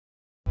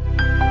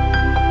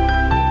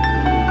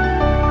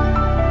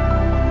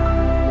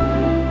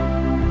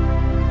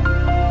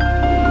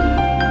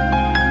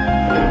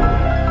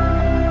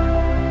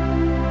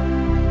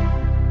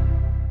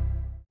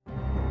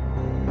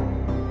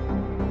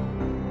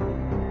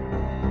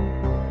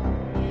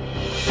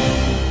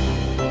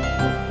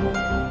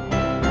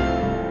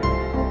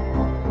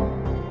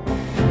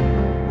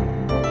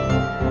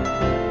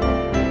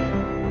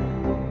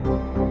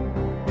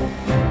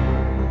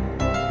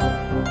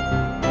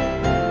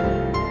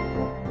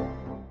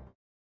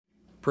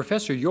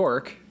Professor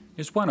York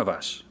is one of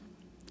us.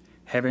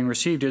 Having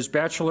received his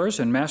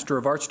bachelor's and Master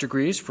of Arts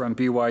degrees from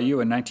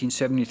BYU in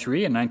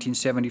 1973 and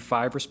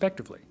 1975,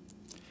 respectively.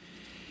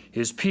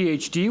 His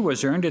PhD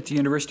was earned at the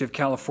University of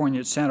California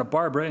at Santa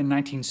Barbara in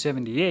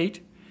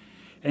 1978,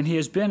 and he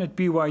has been at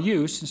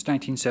BYU since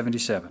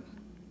 1977.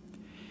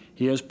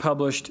 He has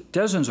published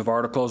dozens of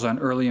articles on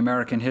early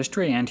American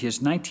history, and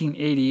his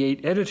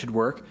 1988 edited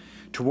work,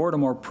 Toward a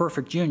More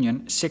Perfect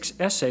Union, 6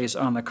 Essays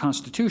on the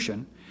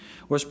Constitution,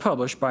 was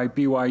published by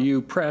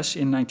BYU Press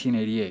in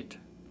 1988.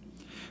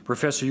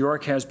 Professor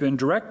York has been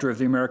director of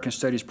the American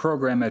Studies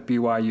program at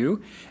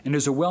BYU and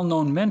is a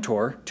well-known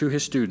mentor to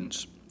his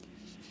students.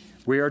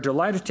 We are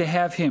delighted to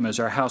have him as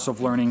our House of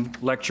Learning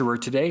lecturer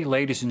today.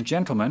 Ladies and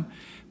gentlemen,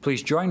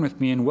 please join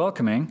with me in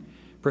welcoming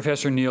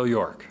Professor Neil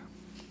York.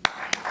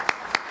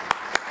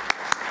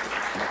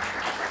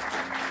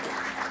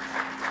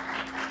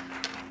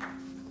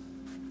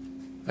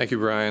 Thank you,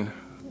 Brian.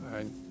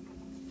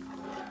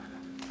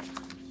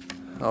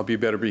 I'll be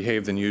better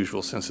behaved than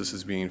usual since this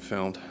is being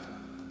filmed,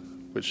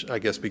 which I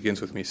guess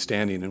begins with me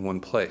standing in one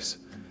place.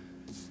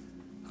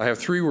 I have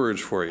 3 words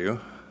for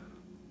you: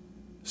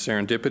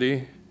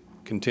 serendipity,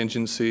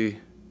 contingency,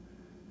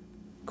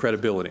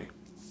 credibility.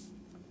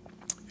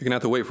 You're going to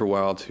have to wait for a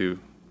while to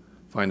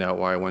find out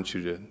why I want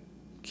you to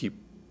keep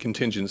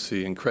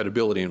contingency and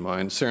credibility in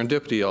mind.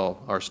 Serendipity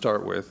I'll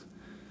start with.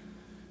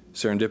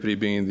 Serendipity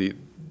being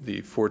the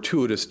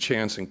fortuitous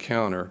chance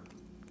encounter.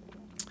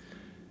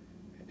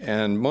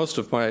 And most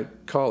of my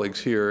colleagues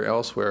here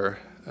elsewhere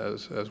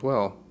as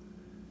well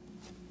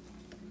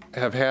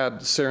have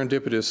had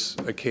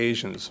serendipitous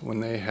occasions when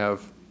they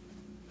have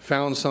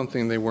found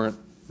something they weren't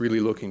really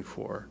looking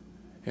for,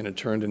 and it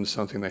turned into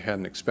something they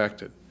hadn't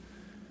expected.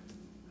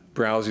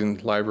 Browsing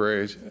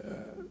libraries,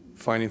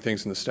 finding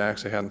things in the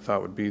stacks they hadn't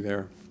thought would be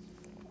there.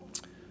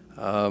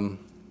 One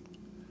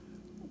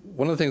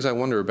of the things I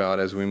wonder about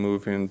as we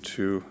move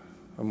into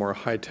a more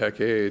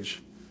high-tech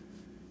age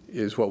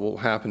is what will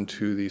happen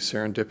to the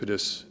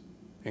serendipitous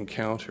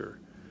encounter.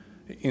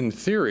 In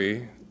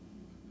theory,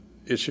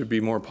 it should be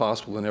more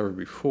possible than ever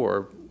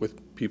before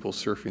with people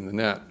surfing the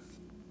net.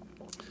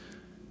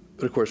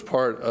 But of course,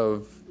 part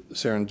of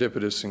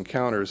serendipitous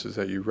encounters is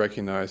that you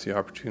recognize the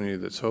opportunity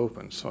that's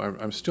open. So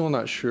I'm still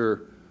not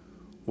sure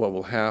what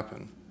will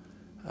happen.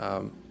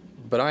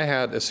 But I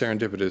had a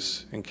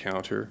serendipitous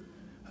encounter,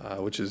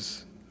 which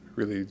is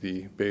really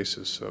the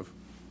basis of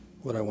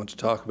what I want to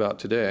talk about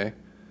today.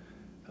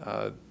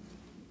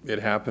 It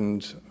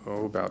happened,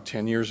 about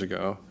 10 years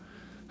ago.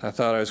 I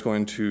thought I was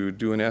going to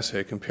do an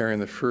essay comparing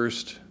the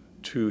first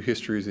 2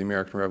 histories of the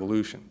American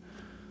Revolution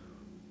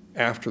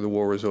after the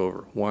war was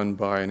over, one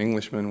by an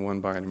Englishman, one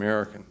by an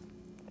American.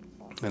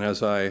 And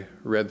as I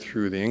read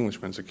through the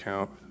Englishman's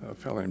account, a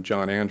fellow named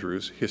John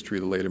Andrews, History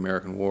of the Late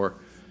American War,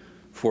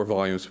 4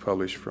 volumes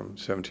published from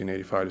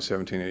 1785 to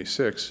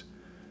 1786,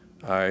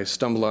 I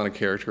stumbled on a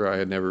character I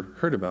had never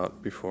heard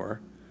about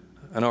before,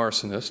 an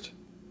arsonist,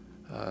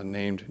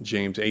 named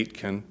James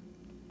Aitken,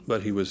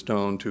 but he was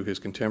known to his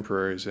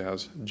contemporaries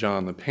as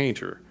John the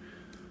Painter.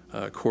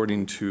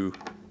 According to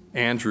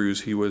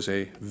Andrews, he was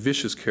a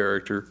vicious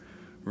character,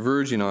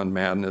 verging on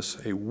madness,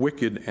 a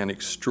wicked and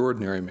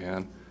extraordinary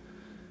man.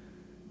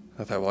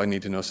 I thought, well, I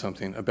need to know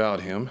something about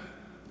him,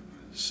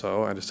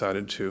 so I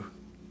decided to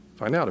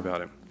find out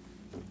about him.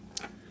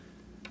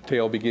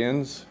 Tale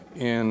begins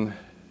in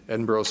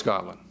Edinburgh,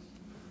 Scotland.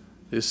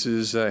 This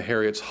is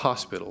Harriet's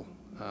Hospital,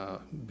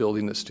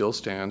 building that still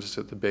stands. It's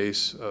at the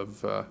base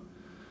of the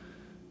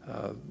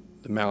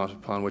mount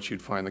upon which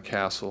you'd find the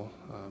castle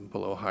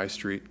below High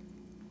Street.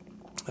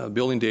 The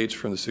building dates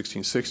from the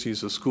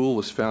 1660s. The school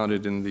was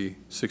founded in the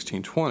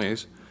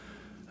 1620s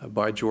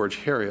by George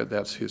Heriot.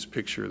 That's his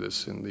picture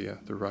that's in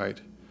the right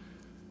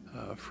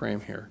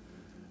frame here.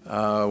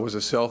 Was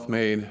a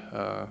self-made,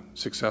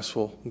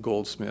 successful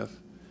goldsmith.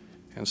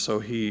 And so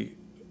he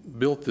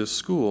built this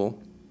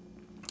school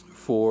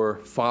for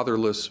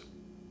fatherless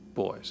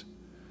boys.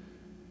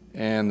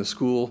 And the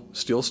school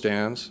still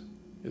stands.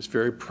 It's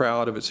very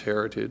proud of its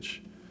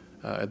heritage.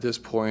 At this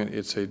point,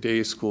 it's a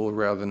day school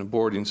rather than a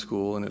boarding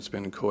school, and it's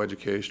been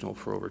coeducational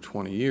for over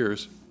 20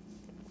 years.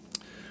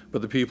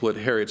 But the people at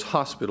Harriet's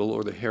Hospital,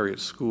 or the Harriet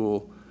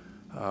School,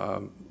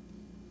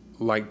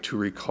 like to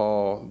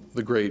recall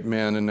the great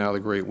men and now the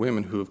great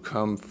women who have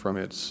come from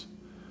its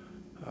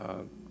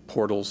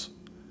portals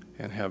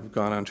and have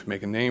gone on to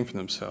make a name for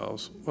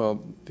themselves.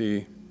 Well,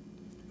 the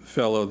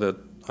fellow that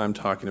I'm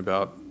talking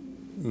about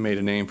made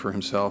a name for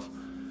himself,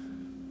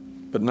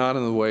 but not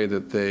in the way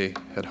that they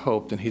had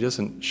hoped, and he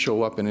doesn't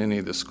show up in any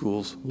of the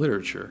school's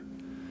literature.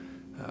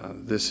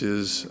 This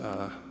is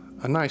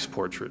a nice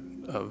portrait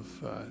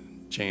of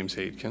James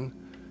Aitken,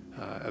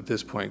 at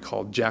this point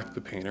called Jack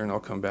the Painter, and I'll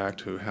come back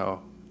to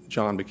how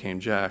John became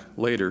Jack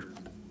later.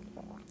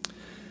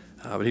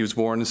 But he was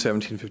born in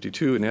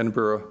 1752 in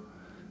Edinburgh.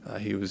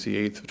 He was the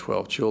 8th of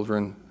 12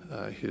 children.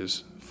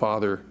 His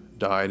father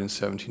died in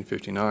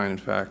 1759. In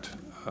fact,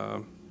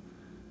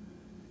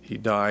 he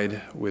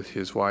died with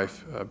his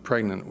wife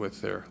pregnant with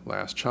their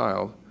last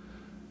child.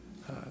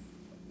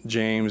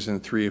 James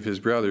and 3 of his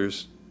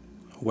brothers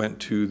went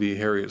to the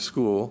Harriet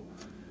School,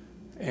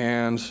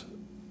 and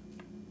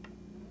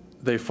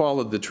they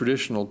followed the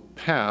traditional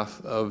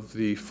path of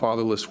the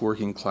fatherless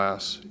working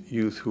class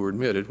youth who were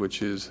admitted,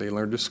 which is they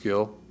learned a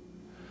skill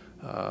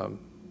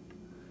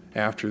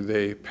after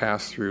they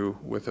passed through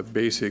with a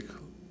basic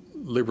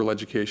liberal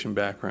education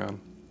background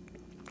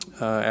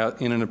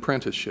in an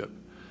apprenticeship,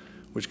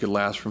 which could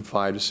last from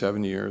 5 to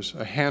 7 years.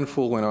 A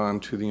handful went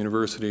on to the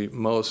university.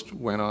 Most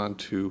went on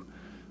to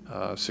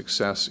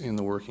success in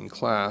the working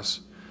class.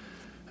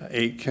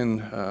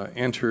 Aitken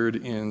entered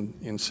in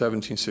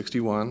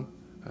 1761.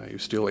 He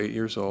was still 8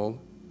 years old.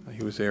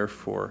 He was there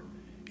for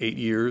 8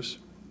 years.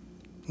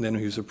 And then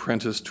he was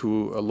apprenticed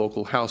to a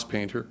local house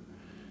painter.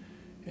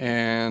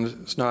 And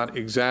it's not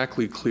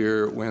exactly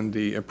clear when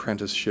the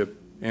apprenticeship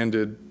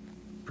ended,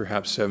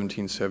 perhaps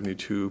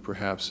 1772,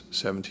 perhaps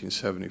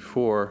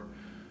 1774.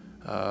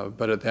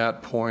 But at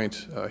that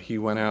point, he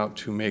went out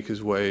to make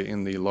his way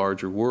in the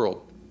larger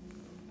world.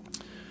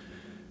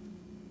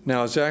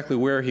 Now, exactly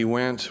where he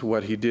went,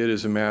 what he did,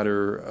 is a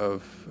matter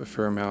of a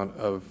fair amount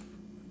of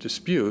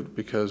dispute,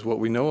 because what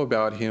we know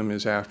about him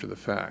is after the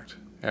fact,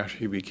 after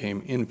he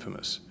became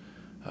infamous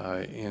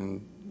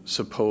in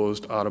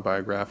supposed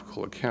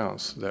autobiographical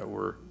accounts that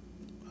were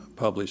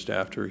published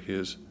after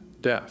his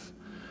death.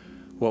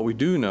 What we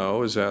do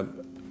know is that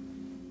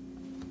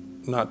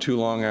not too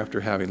long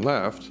after having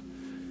left,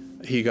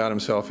 he got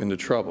himself into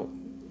trouble.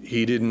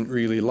 He didn't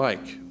really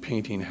like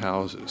painting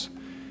houses.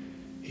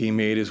 He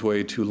made his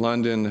way to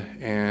London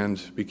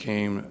and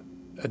became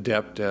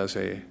adept as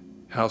a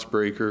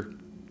housebreaker,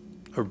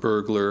 a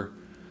burglar,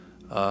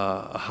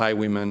 a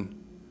highwayman.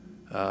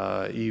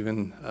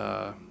 Even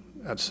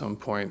at some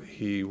point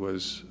he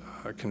was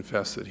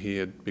confessed that he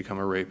had become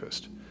a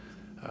rapist.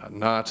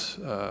 Not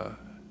a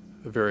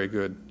very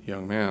good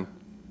young man.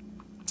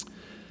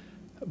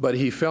 But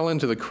he fell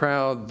into the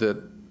crowd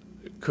that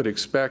could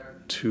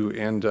expect to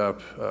end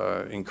up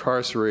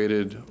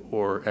incarcerated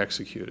or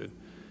executed,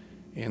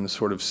 in the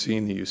sort of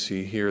scene that you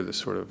see here, the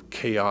sort of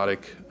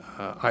chaotic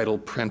idle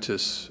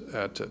prentice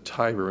at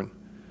Tyburn,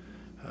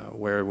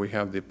 where we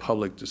have the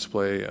public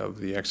display of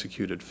the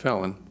executed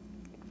felon.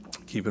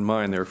 Keep in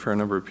mind, there are a fair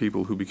number of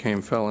people who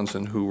became felons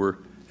and who were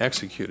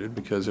executed,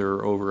 because there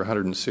were over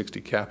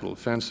 160 capital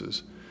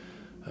offenses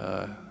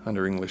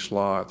under English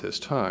law at this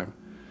time.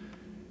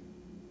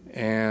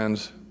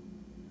 And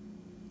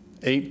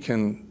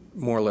Aitken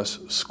more or less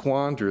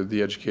squandered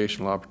the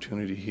educational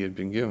opportunity he had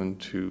been given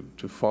to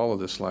follow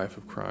this life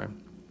of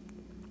crime.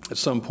 At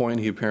some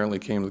point, he apparently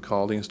came to the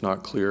colony. It's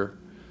not clear.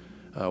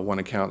 One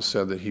account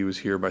said that he was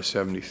here by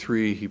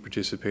 73. He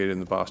participated in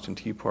the Boston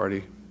Tea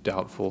Party.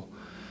 Doubtful.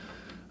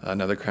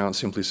 Another account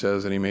simply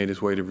says that he made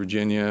his way to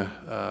Virginia,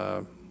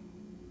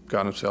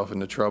 got himself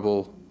into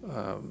trouble,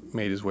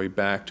 made his way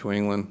back to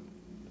England.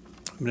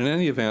 But in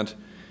any event,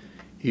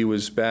 he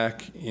was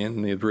back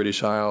in the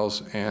British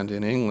Isles and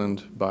in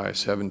England by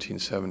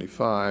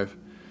 1775,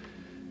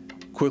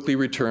 quickly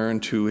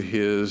returned to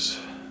his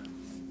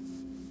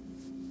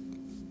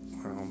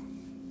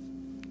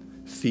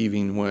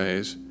thieving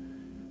ways,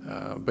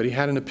 but he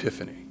had an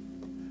epiphany.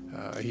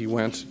 He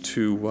went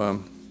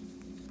to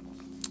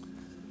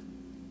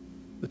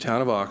the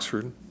town of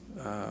Oxford,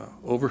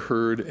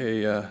 overheard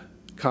a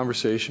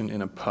conversation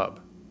in a pub,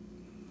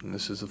 and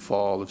this is the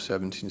fall of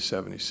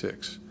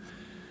 1776.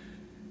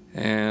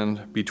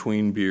 And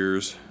between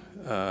beers,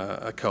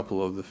 a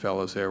couple of the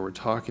fellows there were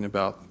talking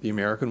about the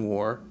American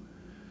War,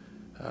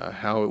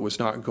 how it was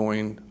not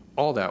going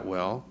all that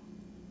well,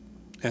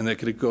 and that it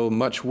could go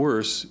much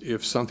worse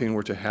if something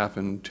were to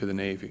happen to the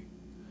Navy.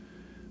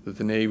 That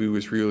the Navy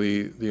was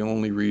really the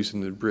only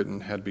reason that Britain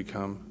had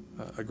become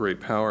a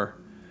great power.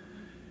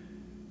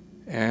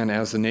 And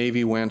as the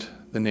Navy went,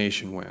 the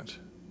nation went.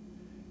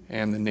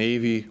 And the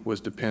Navy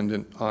was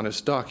dependent on its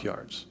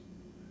dockyards.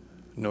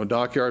 No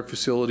dockyard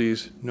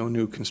facilities, no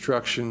new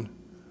construction,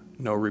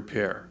 no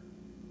repair.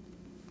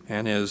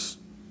 And as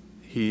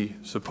he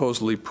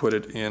supposedly put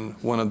it in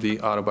one of the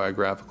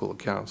autobiographical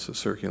accounts that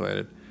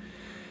circulated,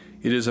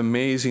 it is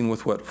amazing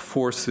with what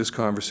force this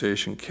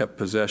conversation kept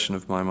possession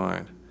of my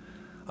mind.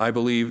 I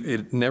believe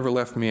it never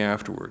left me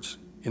afterwards.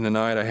 In the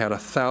night, I had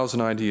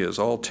 1,000 ideas,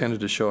 all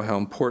tended to show how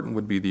important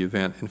would be the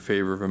event in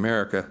favor of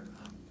America,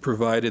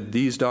 provided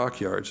these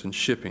dockyards and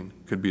shipping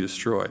could be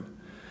destroyed.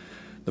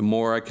 The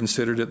more I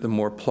considered it, the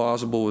more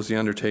plausible was the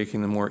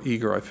undertaking, the more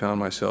eager I found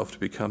myself to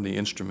become the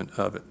instrument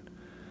of it.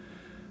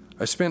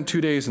 I spent 2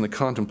 days in the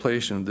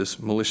contemplation of this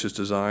malicious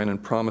design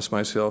and promised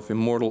myself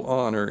immortal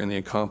honor in the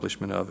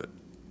accomplishment of it.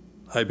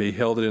 I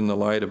beheld it in the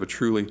light of a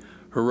truly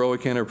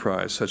heroic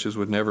enterprise, such as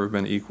would never have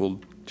been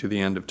equaled to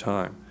the end of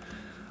time.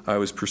 I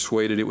was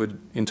persuaded it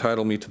would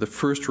entitle me to the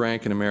first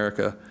rank in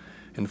America,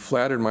 and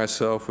flattered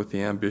myself with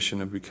the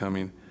ambition of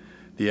becoming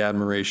the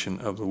admiration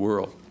of the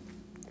world.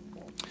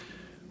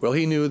 Well,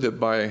 he knew that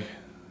by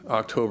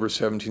October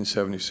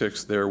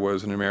 1776, there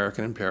was an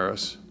American in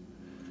Paris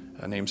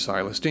named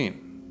Silas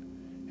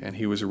Deane, and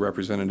he was a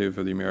representative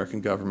of the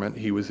American government.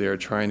 He was there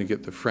trying to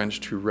get the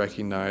French to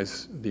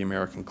recognize the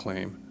American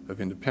claim of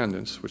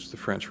Independence, which the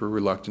French were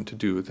reluctant to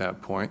do at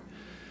that point.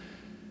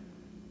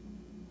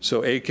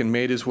 So Aiken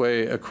made his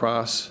way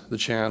across the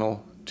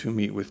channel to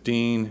meet with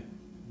Dean.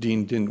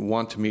 Dean didn't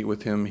want to meet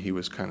with him. He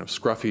was kind of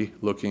scruffy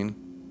looking,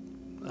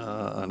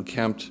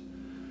 unkempt.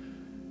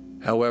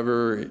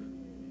 However,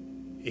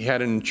 he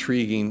had an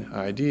intriguing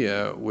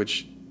idea,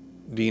 which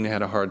Dean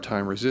had a hard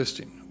time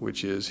resisting,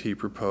 which is he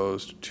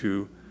proposed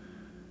to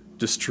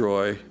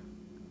destroy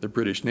the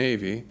British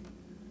Navy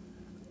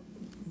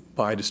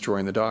by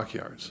destroying the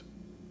dockyards.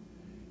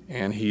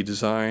 And he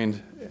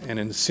designed an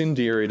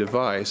incendiary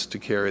device to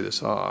carry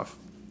this off,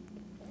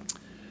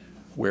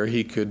 where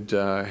he could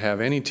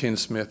have any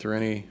tinsmith or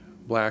any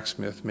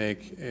blacksmith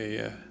make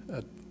a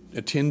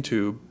tin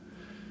tube,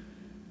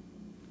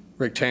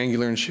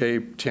 rectangular in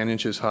shape, 10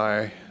 inches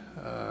high,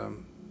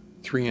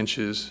 3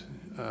 inches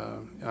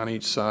on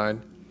each side,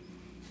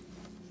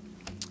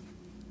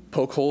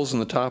 poke holes in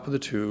the top of the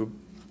tube,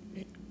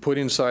 put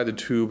inside the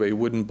tube a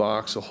wooden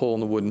box, a hole in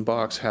the wooden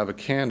box, have a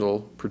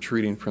candle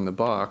protruding from the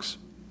box,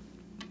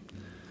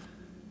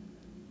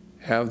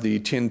 have the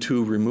tin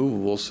tube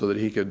removable so that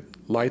he could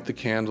light the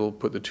candle,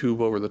 put the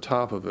tube over the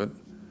top of it,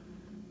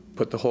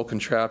 put the whole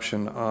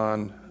contraption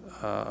on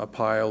a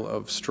pile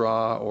of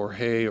straw or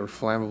hay or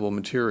flammable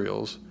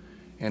materials,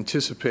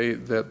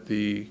 anticipate that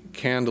the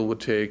candle would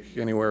take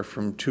anywhere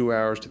from 2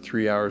 hours to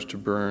 3 hours to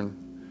burn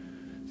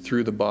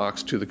through the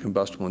box to the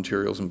combustible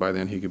materials, and by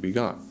then he could be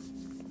gone.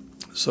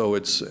 So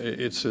it's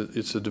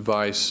a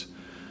device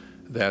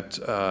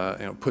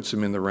that puts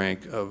him in the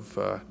rank of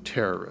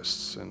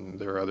terrorists, and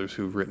there are others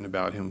who've written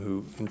about him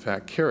who in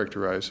fact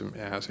characterize him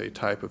as a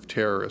type of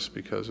terrorist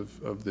because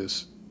of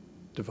this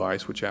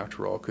device, which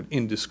after all could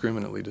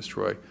indiscriminately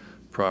destroy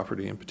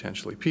property and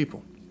potentially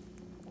people.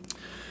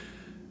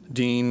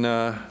 Dean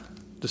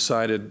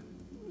decided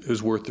it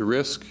was worth the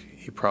risk.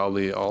 He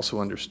probably also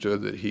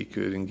understood that he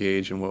could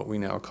engage in what we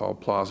now call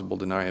plausible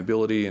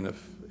deniability, and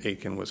if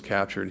Aiken was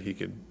captured, he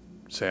could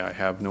say, I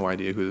have no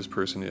idea who this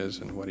person is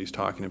and what he's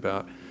talking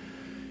about.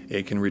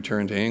 Aiken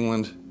returned to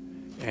England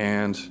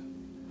and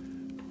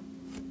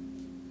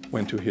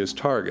went to his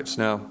targets.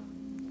 Now,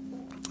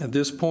 at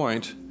this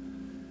point,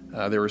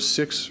 there were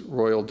 6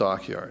 royal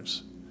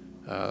dockyards.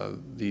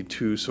 The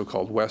 2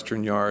 so-called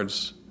western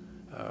yards,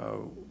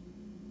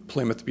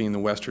 Plymouth being the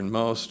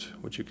westernmost,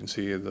 which you can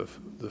see at the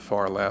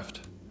far left.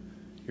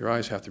 Your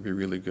eyes have to be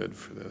really good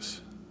for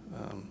this.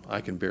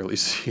 I can barely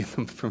see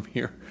them from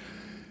here.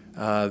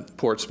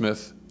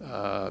 Portsmouth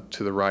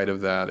to the right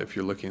of that, if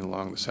you're looking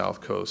along the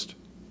south coast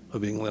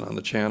of England on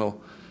the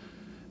Channel.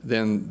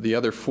 Then the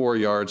other 4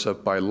 yards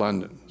up by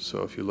London.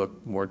 So if you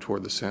look more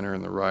toward the center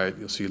and the right,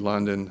 you'll see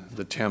London,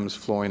 the Thames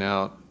flowing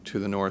out to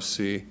the North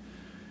Sea.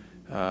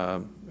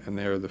 And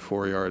there are the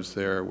 4 yards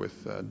there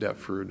with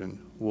Deptford and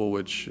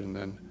Woolwich, and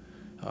then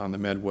on the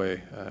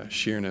Medway,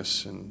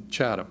 Sheerness and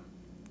Chatham.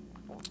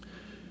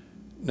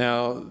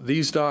 Now,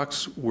 these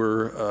docks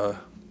were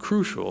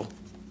crucial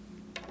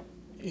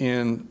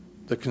in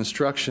the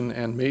construction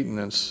and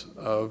maintenance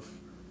of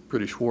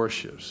British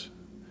warships.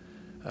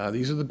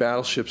 These are the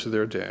battleships of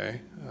their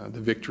day.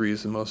 The Victory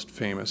is the most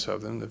famous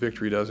of them. The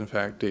Victory does, in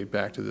fact, date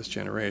back to this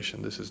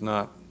generation. This is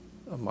not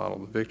a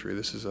model of the Victory.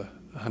 This is a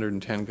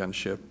 110-gun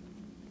ship.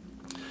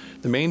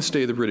 The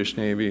mainstay of the British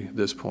Navy at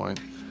this point,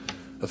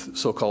 a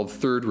so-called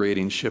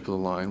third-rating ship of the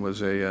line,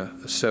 was a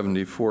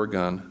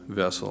 74-gun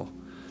vessel.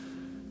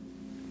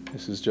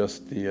 This is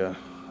just the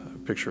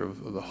picture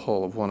of the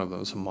hull of one of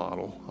them. It's a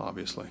model,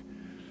 obviously.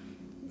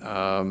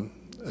 A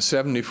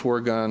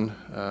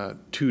 74-gun,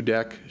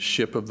 2-deck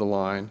ship of the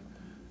line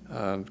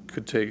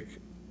could take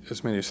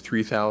as many as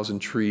 3,000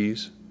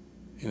 trees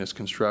in its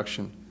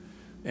construction.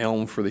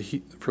 Elm for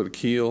the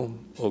keel,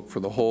 oak for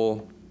the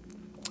hull,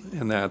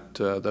 and that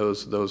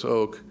those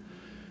oak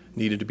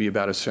needed to be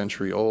about a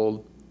century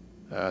old.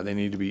 They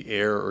needed to be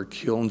air or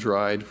kiln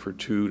dried for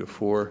 2 to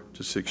 4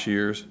 to 6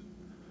 years.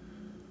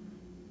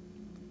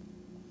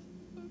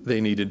 They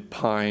needed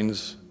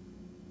pines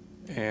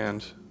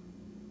and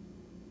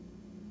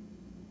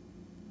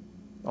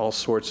all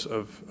sorts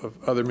of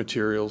other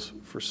materials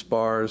for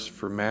spars,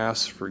 for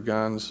masts, for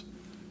guns,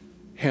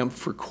 hemp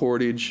for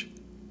cordage,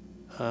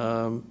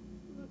 up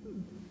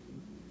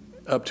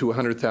to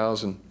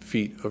 100,000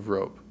 feet of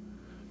rope.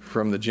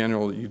 From the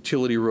general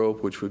utility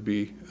rope, which would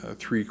be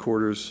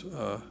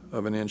 3/4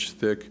 of an inch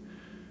thick,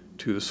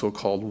 to the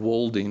so-called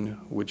wolding,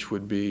 which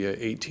would be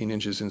 18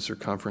 inches in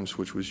circumference,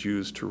 which was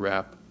used to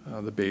wrap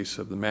the base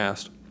of the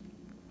mast,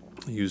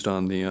 used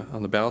on the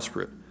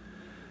bowsprit.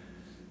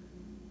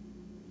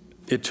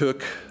 It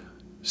took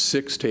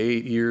 6 to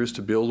 8 years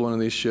to build one of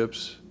these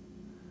ships.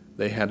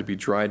 They had to be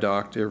dry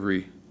docked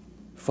every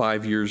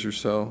 5 years or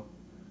so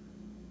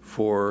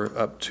for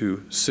up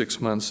to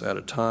 6 months at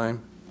a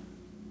time.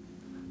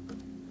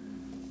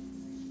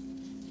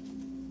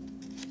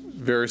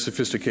 Very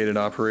sophisticated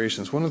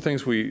operations. One of the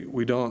things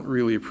we don't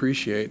really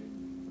appreciate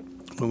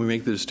when we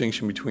make the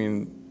distinction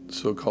between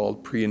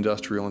so-called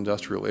pre-industrial,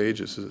 industrial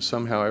ages is that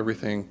somehow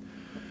everything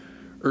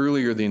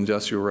earlier the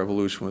Industrial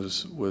Revolution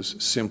was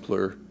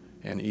simpler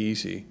and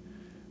easy.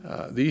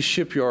 These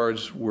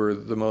shipyards were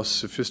the most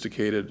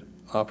sophisticated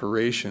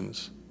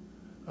operations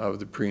of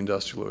the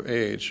pre-industrial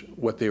age.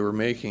 What they were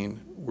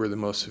making were the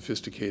most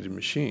sophisticated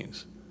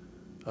machines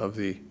of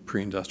the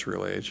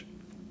pre-industrial age.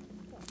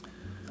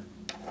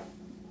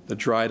 The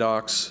dry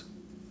docks,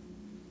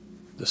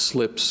 the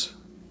slips,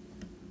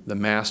 the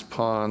mast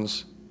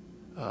ponds,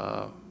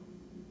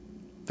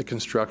 the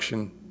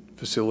construction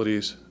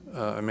facilities,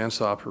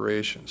 immense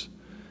operations.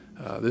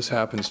 This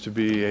happens to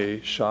be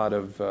a shot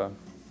of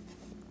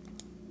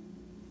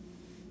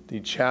the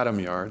Chatham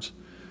yards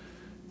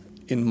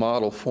in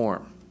model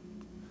form.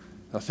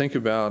 Now think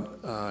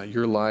about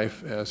your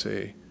life as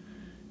a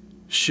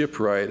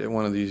shipwright at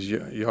one of these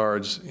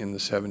yards in the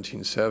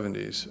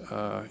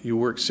 1770s. You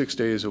worked 6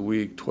 days a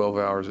week, 12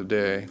 hours a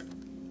day,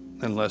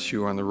 unless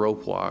you were on the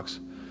rope walks,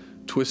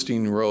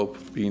 twisting rope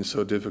being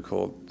so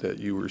difficult that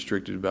you were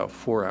restricted to about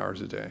 4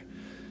 hours a day.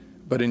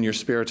 But in your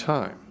spare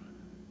time,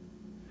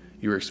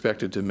 you were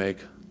expected to make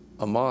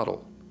a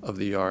model of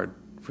the yard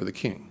for the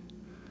king.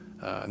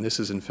 And this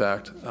is, in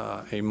fact,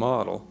 a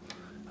model,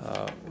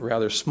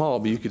 rather small,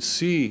 but you could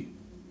see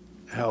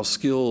how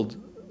skilled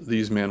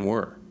these men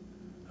were,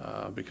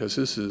 because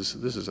this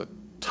is a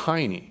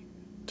tiny,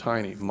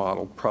 tiny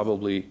model,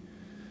 probably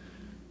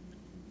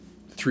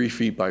 3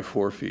 feet by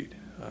 4 feet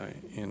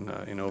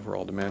in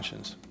overall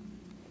dimensions.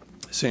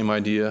 Same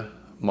idea,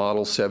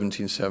 model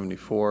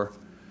 1774.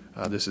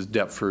 This is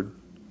Deptford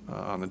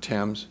on the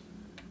Thames.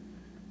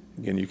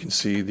 Again, you can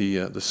see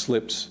the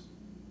slips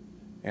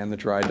and the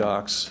dry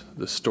docks,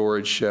 the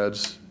storage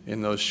sheds.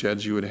 In those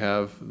sheds you would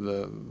have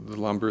the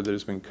lumber that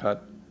has been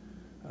cut,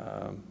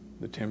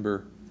 the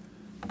timber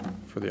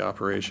for the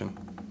operation.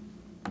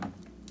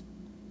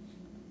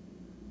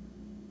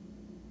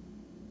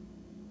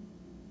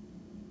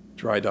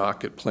 Dry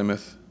dock at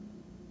Plymouth.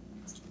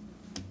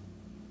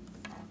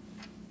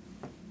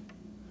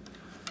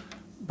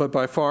 But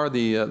by far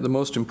the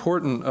most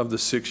important of the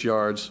 6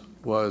 yards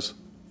was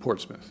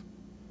Portsmouth.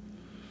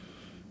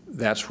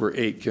 That's where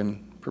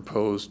Aitken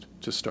proposed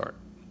to start.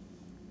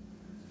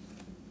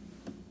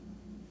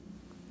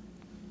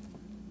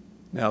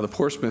 Now the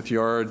Portsmouth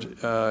yard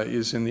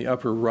is in the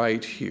upper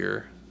right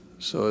here.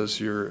 So as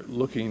you're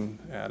looking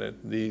at it,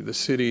 the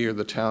city or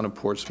the town of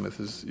Portsmouth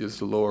is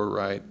the lower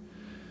right.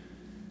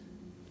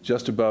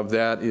 Just above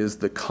that is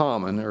the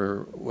common,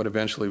 or what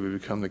eventually would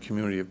become the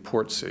community of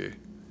Portsea.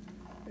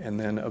 And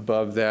then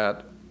above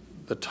that,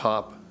 the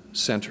top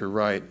center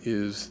right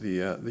is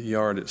the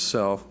yard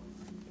itself.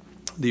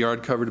 The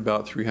yard covered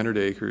about 300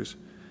 acres,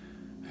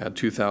 had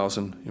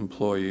 2,000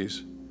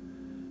 employees.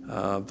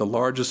 The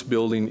largest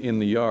building in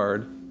the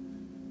yard,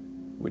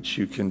 which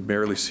you can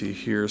barely see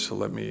here, so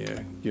let me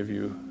give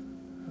you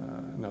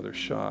another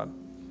shot,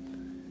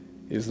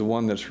 is the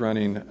one that's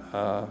running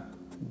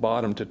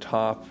bottom to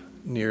top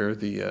near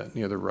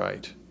the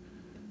right.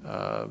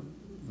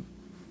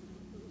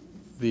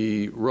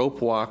 The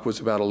rope walk was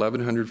about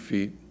 1,100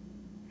 feet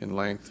in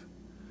length,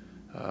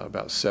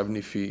 about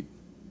 70 feet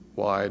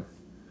wide,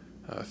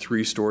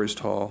 3 stories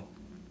tall,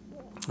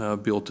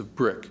 built of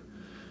brick.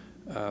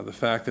 The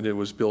fact that it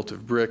was built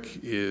of brick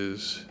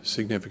is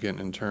significant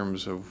in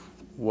terms of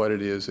what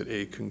it is that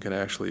Aitken could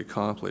actually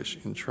accomplish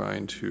in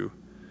trying to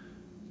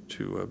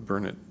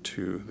burn it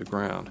to the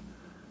ground.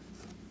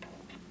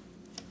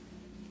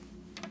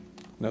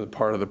 Another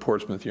part of the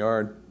Portsmouth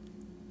yard,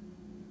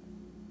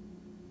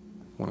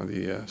 one of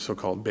the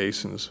so-called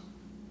basins.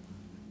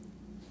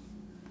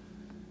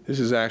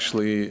 This is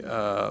actually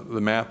the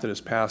map that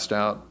is passed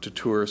out to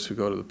tourists who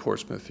go to the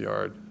Portsmouth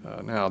yard.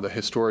 Now, the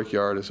historic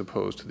yard as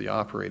opposed to the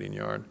operating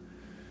yard.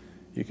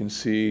 You can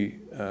see,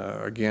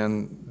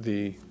 again,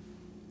 the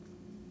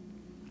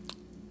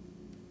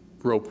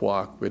rope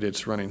walk, but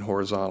it's running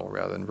horizontal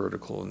rather than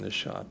vertical in this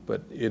shot.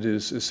 But it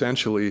is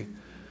essentially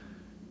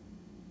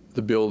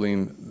the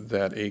building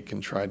that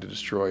Aitken tried to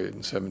destroy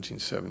in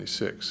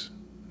 1776.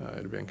 It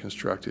had been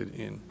constructed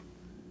in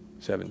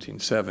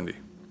 1770.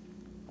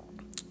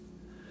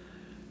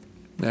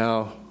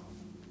 Now,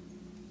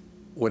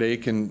 what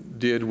Aitken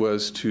did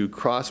was to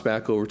cross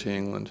back over to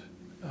England,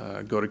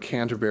 go to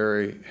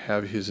Canterbury,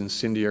 have his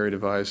incendiary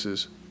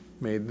devices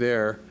made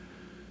there,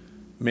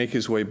 make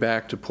his way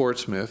back to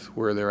Portsmouth,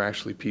 where there are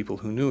actually people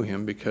who knew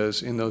him,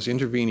 because in those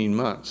intervening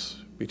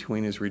months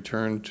between his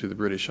return to the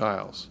British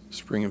Isles,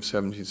 spring of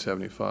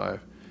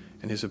 1775,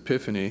 and his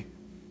epiphany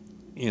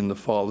in the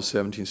fall of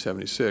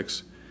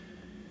 1776,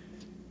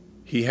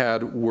 he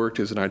had worked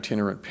as an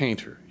itinerant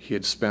painter. He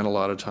had spent a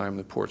lot of time in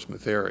the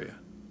Portsmouth area.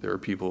 There were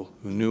people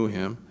who knew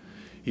him,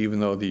 even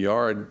though the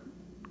yard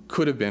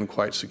could have been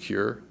quite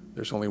secure.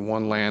 There's only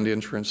one land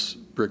entrance,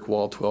 brick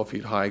wall 12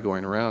 feet high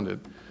going around it.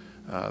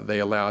 They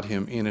allowed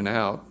him in and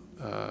out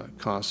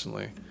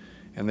constantly,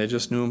 and they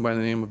just knew him by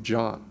the name of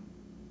John.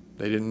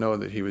 They didn't know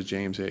that he was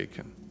James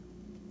Aitken.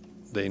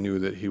 They knew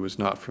that he was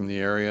not from the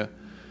area.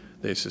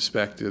 They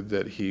suspected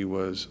that he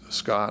was a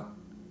Scot.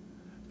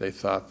 They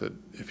thought that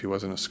if he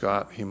wasn't a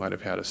Scot, he might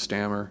have had a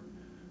stammer,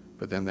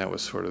 but then that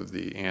was sort of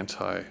the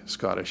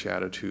anti-Scottish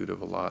attitude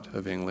of a lot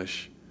of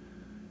English.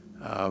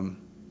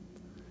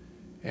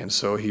 And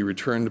so he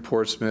returned to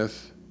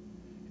Portsmouth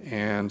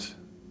and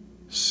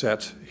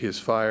set his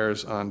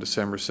fires on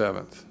December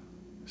 7th,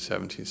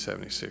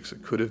 1776.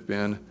 It could have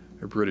been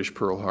a British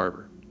Pearl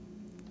Harbor.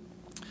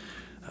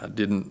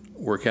 Didn't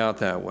work out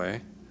that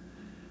way.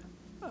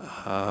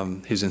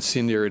 His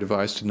incendiary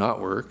device did not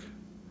work.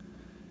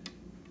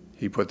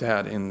 He put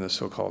that in the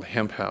so-called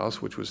hemp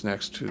house, which was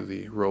next to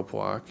the rope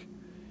walk.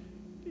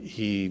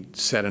 He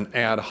set an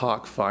ad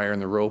hoc fire in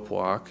the rope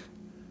walk,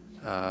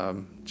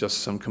 just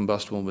some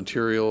combustible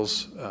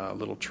materials, a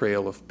little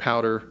trail of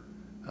powder,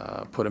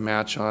 put a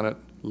match on it,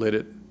 lit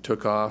it,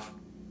 took off,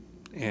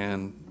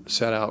 and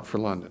set out for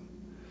London.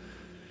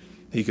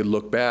 He could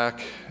look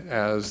back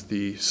as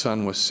the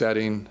sun was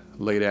setting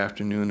late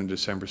afternoon on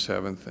December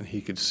 7th, and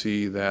he could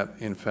see that,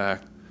 in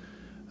fact,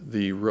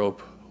 the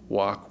rope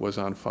walk was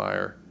on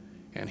fire,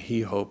 and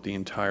he hoped the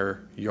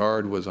entire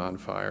yard was on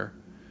fire,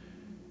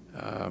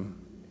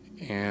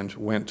 and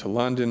went to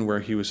London, where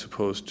he was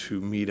supposed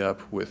to meet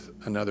up with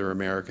another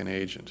American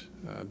agent,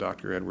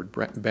 Dr. Edward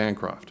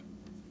Bancroft.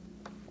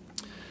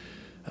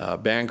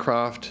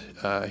 Bancroft,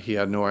 he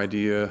had no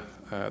idea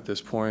at this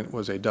point,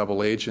 was a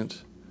double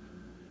agent.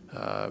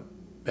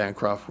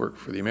 Bancroft worked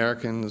for the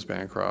Americans.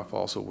 Bancroft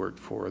also worked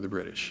for the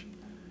British.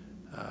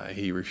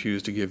 He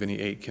refused to give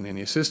Aitken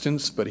any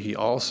assistance, but he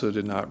also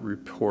did not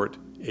report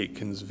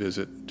Aitken's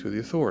visit to the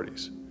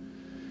authorities.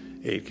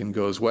 Aitken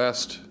goes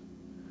west,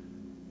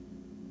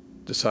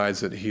 decides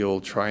that he'll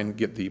try and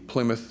get the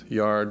Plymouth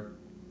Yard.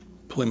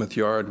 Plymouth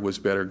Yard was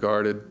better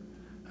guarded,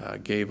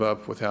 gave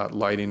up without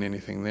lighting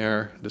anything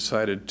there,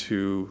 decided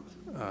to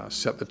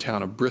set the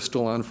town of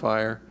Bristol on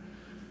fire.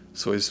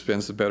 So he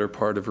spends the better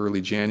part of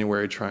early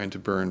January trying to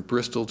burn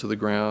Bristol to the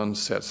ground,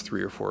 sets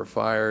 3 or 4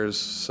 fires,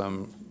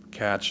 some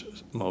catch,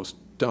 most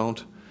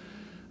don't,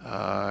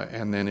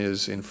 and then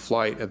is in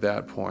flight at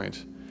that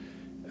point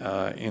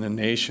in a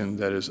nation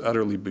that is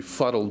utterly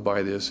befuddled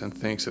by this and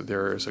thinks that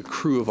there is a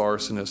crew of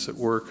arsonists at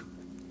work,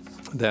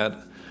 that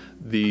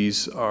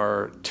these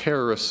are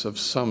terrorists of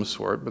some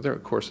sort, but they're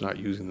of course not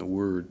using the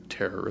word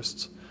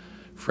terrorists.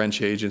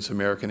 French agents,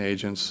 American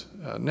agents,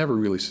 never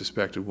really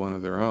suspected one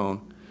of their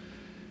own.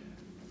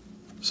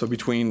 So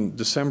between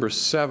December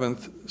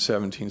 7th,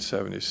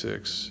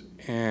 1776,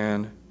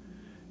 and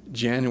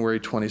January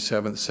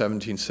 27th,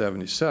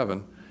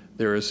 1777,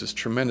 there is this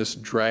tremendous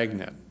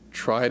dragnet.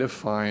 Try to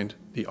find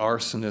the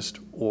arsonist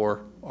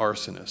or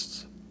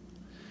arsonists.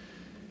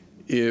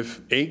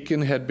 If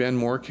Aitken had been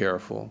more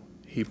careful,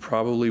 he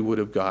probably would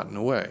have gotten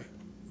away.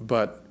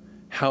 But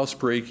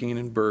housebreaking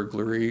and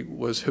burglary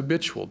was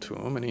habitual to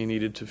him, and he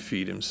needed to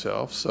feed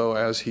himself. So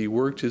as he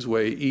worked his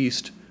way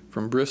east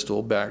from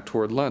Bristol back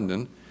toward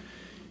London,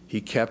 he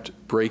kept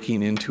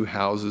breaking into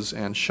houses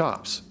and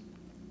shops.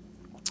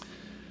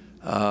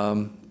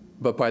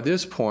 But by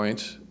this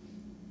point,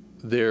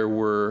 there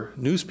were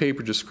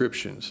newspaper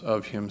descriptions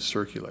of him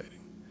circulating,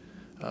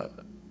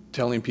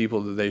 telling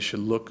people that they should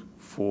look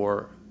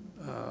for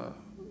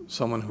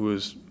someone who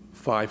is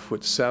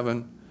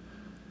 5'7",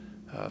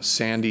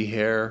 sandy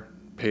hair,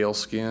 pale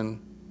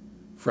skin,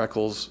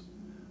 freckles,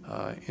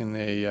 in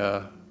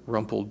a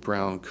rumpled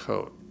brown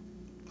coat.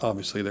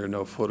 Obviously, there are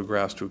no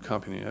photographs to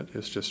accompany it.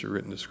 It's just a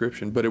written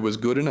description. But it was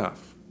good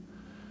enough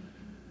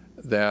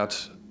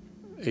that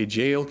a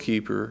jail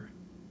keeper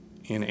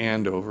in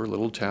Andover, a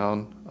little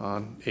town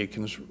on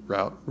Aitken's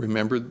route,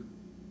 remembered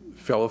a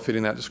fellow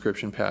fitting that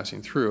description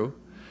passing through.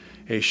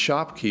 A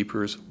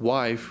shopkeeper's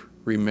wife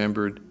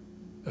remembered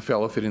a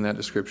fellow fitting that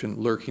description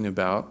lurking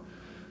about.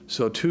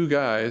 So 2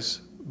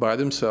 guys by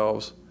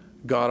themselves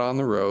got on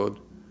the road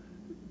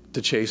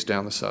to chase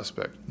down the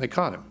suspect. They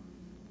caught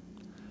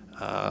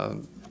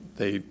him.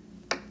 They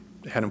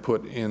had him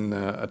put in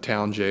a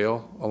town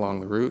jail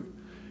along the route,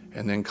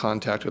 and then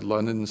contacted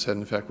London and said,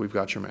 in fact, we've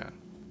got your man.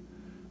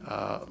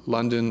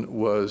 London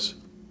was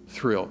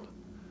thrilled.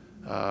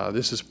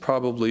 This is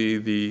probably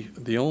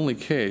the only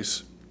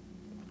case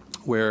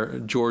where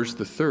George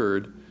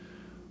III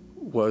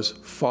was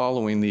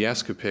following the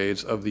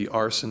escapades of the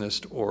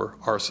arsonist or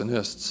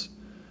arsonists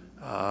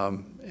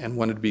and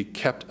wanted to be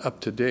kept up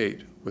to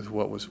date with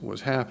what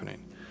was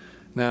happening.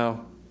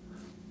 Now,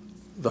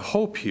 the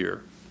hope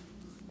here,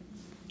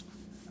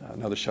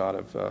 another shot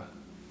of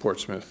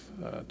Portsmouth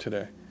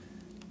today.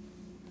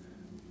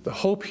 The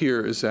hope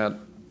here is that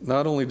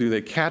not only do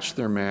they catch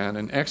their man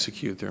and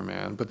execute their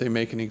man, but they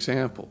make an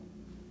example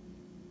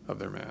of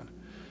their man.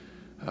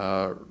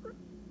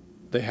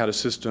 They had a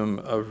system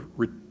of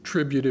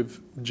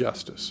retributive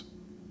justice.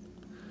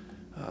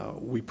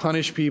 We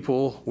punish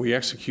people, we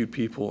execute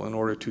people in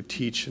order to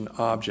teach an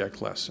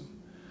object lesson,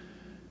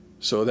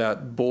 so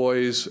that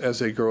boys, as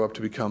they grow up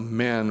to become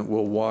men,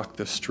 will walk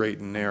the straight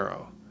and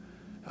narrow,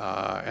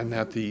 and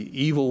that the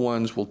evil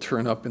ones will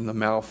turn up in the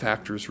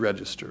malefactors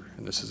register.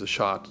 And this is a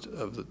shot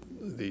of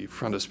the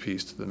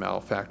frontispiece to the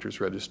malefactors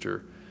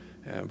register.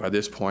 And by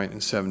this point in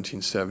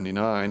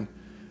 1779,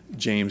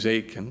 James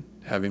Aitken,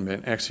 having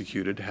been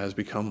executed, has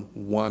become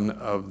one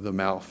of the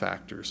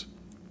malefactors.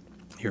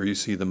 Here you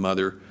see the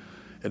mother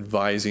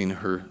advising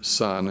her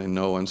son in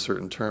no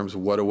uncertain terms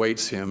what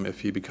awaits him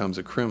if he becomes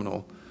a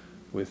criminal,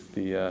 with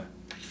the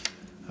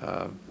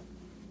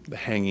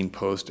hanging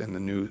post and the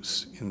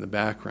noose in the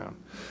background.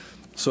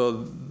 So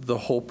the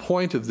whole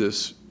point of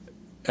this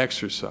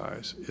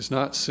exercise is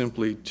not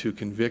simply to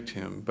convict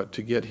him, but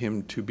to get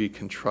him to be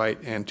contrite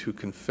and to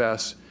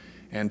confess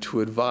and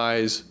to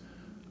advise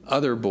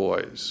other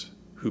boys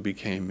who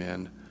became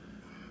men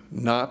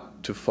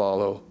not to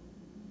follow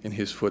in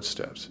his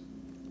footsteps.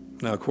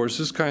 Now, of course,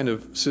 this kind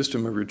of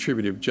system of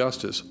retributive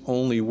justice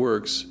only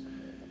works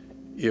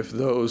if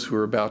those who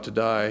are about to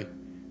die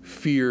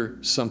fear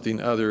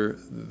something other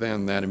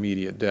than that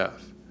immediate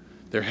death.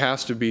 There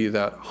has to be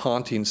that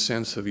haunting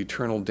sense of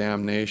eternal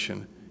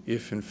damnation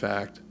if, in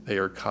fact, they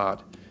are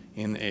caught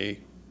in a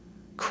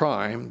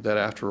crime that,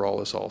 after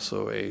all, is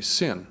also a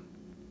sin.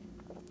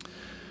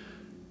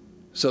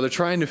 So they're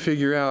trying to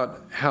figure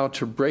out how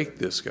to break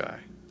this guy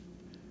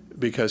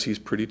because he's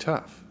pretty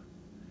tough.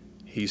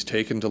 He's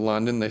taken to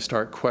London. They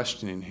start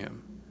questioning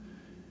him.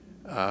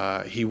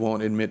 He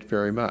won't admit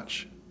very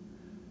much.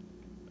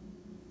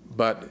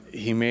 But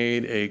he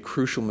made a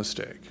crucial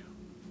mistake.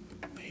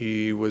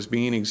 He was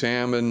being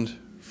examined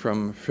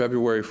from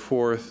February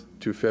 4th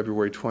to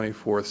February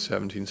 24th,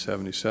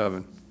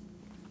 1777.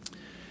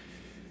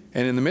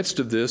 And in the midst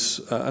of this,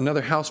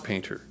 another house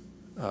painter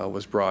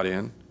was brought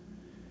in,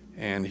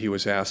 and he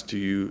was asked, do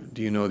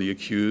you know the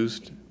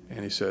accused?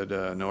 And he said,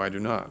 no, I do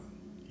not.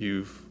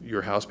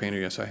 You're a house painter?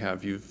 Yes, I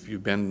have.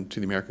 You've been to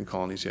the American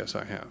colonies? Yes,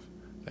 I have.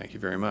 Thank you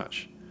very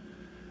much.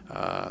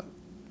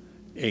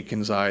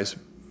 Aitken's eyes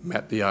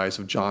met the eyes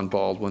of John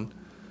Baldwin.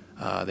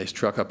 They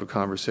struck up a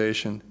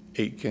conversation.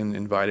 Aitken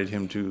invited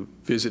him to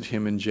visit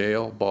him in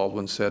jail.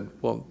 Baldwin said,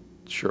 well,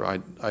 sure,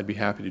 I'd be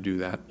happy to do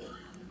that.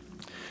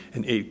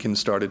 And Aitken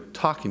started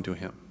talking to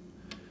him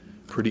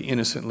pretty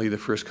innocently the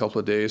first couple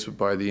of days, but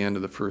by the end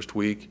of the first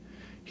week,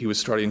 he was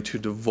starting to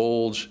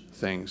divulge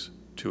things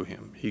to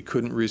him. He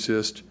couldn't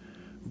resist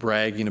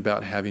bragging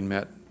about having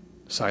met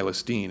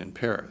Silas Deane in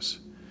Paris.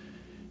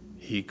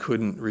 He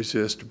couldn't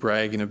resist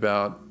bragging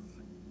about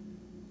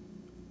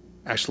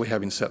actually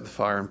having set the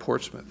fire in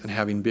Portsmouth and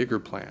having bigger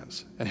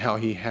plans, and how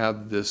he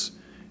had this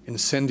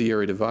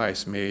incendiary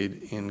device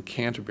made in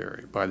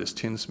Canterbury by this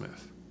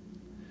tinsmith.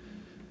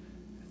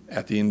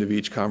 At the end of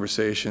each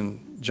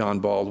conversation, John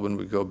Baldwin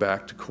would go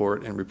back to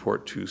court and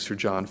report to Sir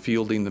John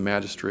Fielding, the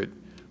magistrate,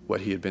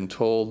 what he had been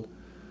told.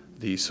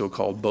 The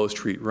so-called Bow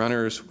Street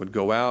runners would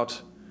go out,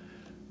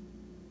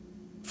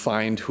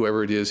 find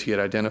whoever it is he had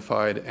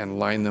identified, and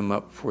line them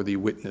up for the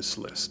witness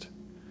list.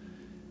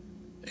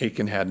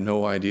 Aitken had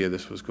no idea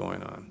this was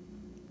going on.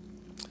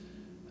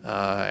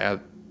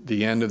 At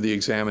the end of the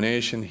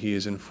examination, he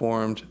is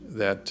informed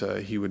that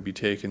he would be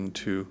taken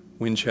to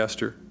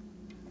Winchester,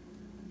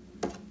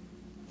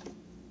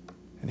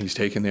 and he's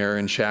taken there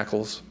in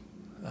shackles.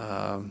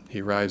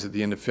 He arrives at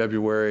the end of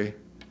February.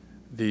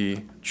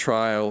 The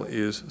trial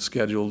is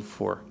scheduled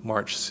for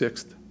March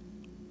 6th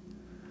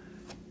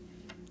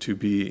to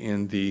be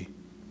in the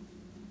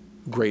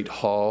Great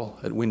Hall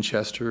at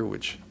Winchester,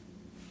 which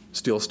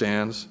still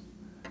stands.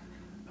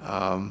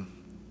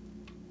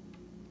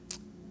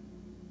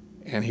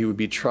 And he would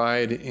be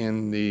tried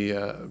in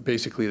the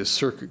basically the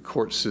circuit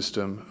court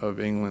system of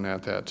England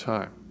at that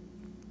time,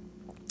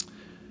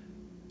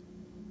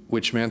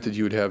 which meant that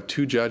you would have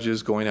two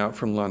judges going out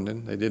from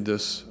London. They did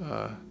this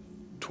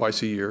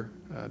twice a year,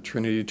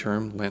 Trinity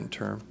term, Lent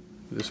term.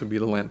 This would be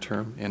the Lent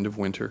term, end of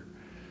winter.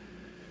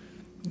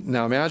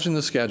 Now imagine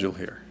the schedule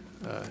here.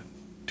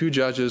 Two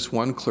judges,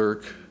 one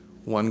clerk,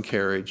 one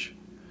carriage.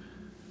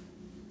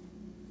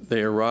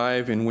 They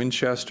arrive in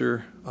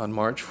Winchester on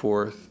March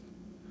 4th.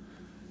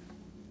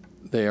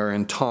 They are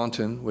in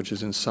Taunton, which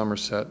is in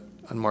Somerset,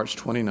 on March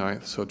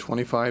 29th, so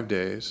 25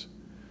 days,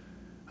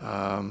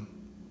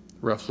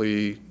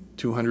 roughly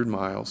 200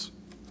 miles.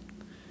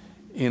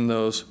 In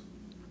those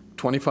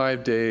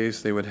 25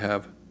 days, they would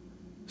have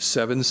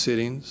 7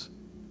 sittings.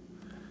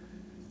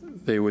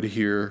 They would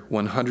hear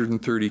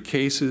 130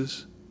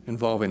 cases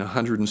involving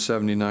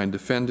 179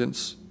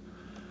 defendants.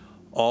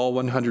 All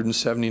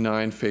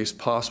 179 faced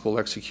possible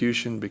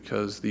execution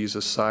because these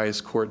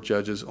assize court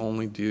judges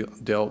only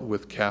dealt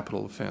with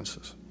capital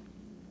offenses.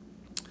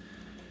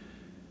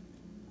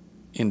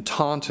 In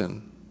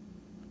Taunton,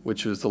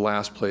 which was the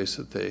last place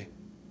that they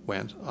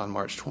went on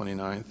March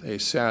 29th, a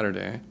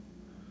Saturday,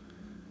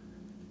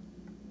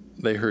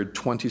 they heard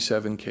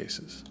 27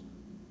 cases.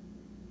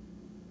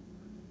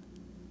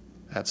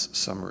 That's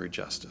summary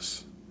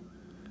justice.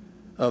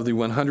 Of the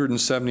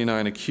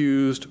 179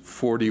 accused,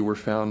 40 were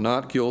found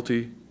not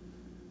guilty.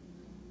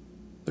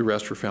 The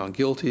rest were found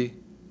guilty.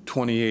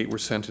 28 were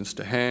sentenced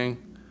to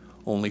hang.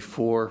 Only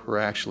 4 were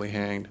actually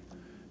hanged.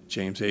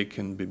 James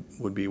Aitken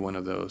would be one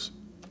of those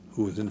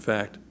who was in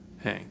fact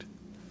hanged.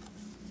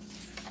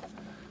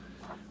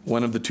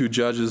 One of the 2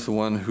 judges, the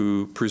one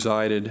who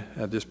presided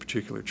at this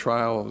particular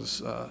trial,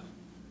 was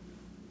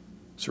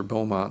Sir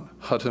Beaumont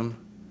Hutton,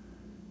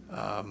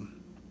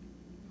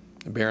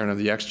 Baron of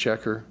the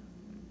Exchequer.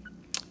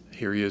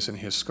 Here he is in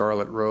his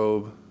scarlet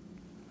robe,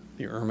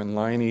 the ermine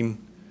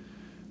lining,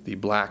 the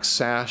black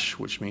sash,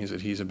 which means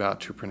that he's about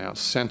to pronounce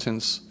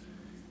sentence,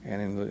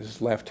 And in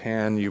his left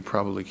hand, you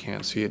probably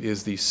can't see it,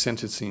 is the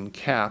sentencing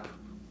cap,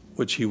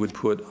 which he would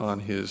put on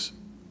his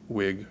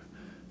wig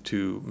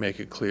to make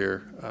it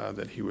clear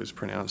that he was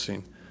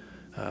pronouncing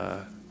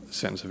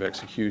sentence of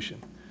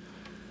execution.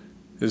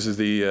 This is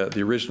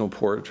the original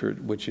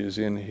portrait, which is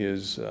in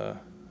his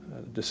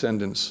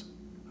descendants'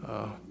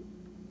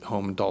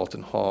 home in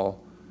Dalton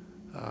Hall.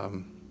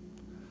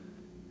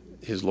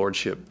 His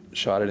lordship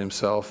shot it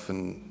himself,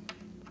 and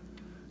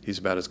he's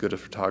about as good a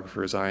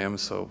photographer as I am,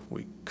 so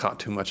we caught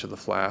too much of the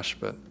flash,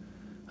 but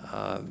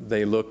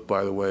they look,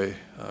 by the way,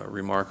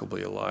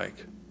 remarkably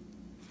alike.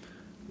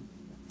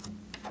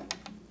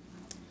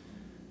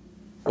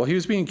 Well, he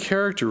was being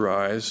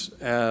characterized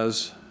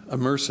as a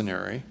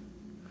mercenary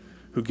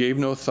who gave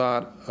no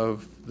thought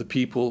of the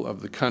people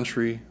of the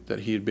country,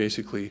 that he had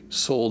basically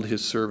sold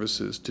his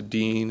services to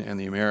Dean and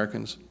the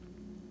Americans,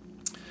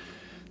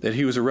 that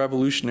he was a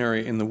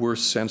revolutionary in the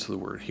worst sense of the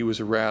word. He was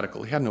a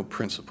radical. He had no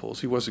principles.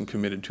 He wasn't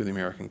committed to the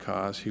American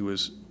cause. He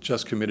was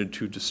just committed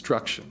to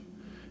destruction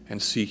and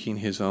seeking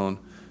his own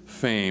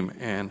fame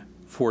and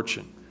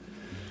fortune.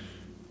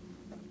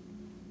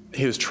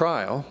 His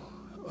trial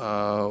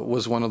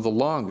was one of the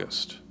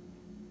longest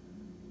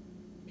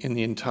in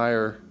the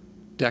entire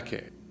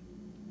decade,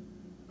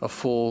 a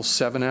full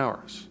 7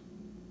 hours.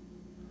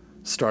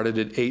 Started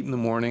at 8 in the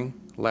morning,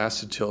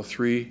 lasted till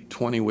 3,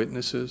 20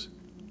 witnesses.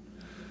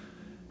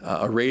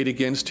 Arrayed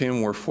against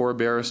him were 4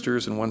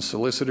 barristers and 1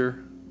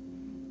 solicitor.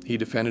 He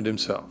defended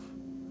himself.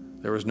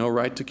 There was no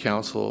right to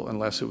counsel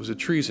unless it was a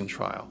treason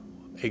trial,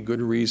 a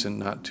good reason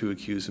not to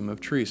accuse him of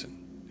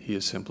treason. He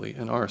is simply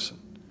an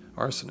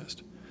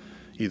arsonist.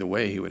 Either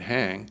way, he would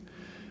hang.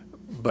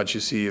 But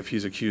you see, if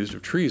he's accused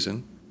of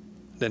treason,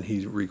 then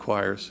he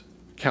requires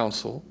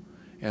counsel,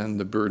 and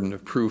the burden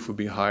of proof would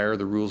be higher,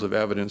 the rules of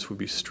evidence would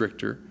be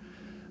stricter.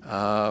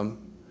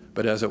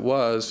 But as it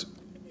was,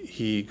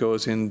 he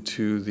goes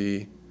into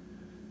the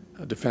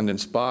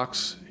defendant's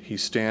box. He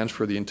stands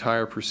for the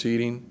entire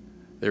proceeding.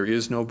 There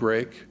is no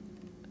break.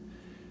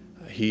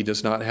 He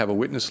does not have a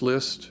witness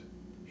list.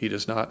 He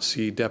does not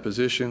see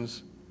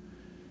depositions.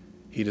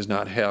 He does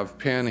not have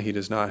pen. He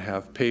does not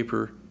have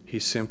paper. He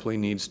simply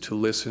needs to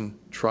listen,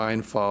 try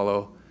and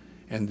follow,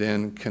 and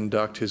then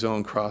conduct his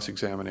own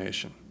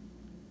cross-examination.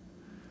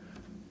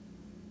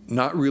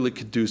 Not really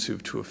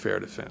conducive to a fair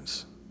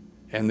defense.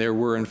 And there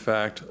were, in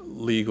fact,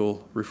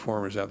 legal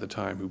reformers at the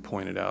time who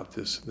pointed out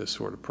this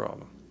sort of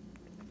problem.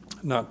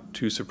 Not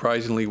too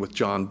surprisingly, with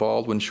John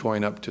Baldwin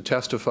showing up to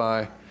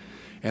testify,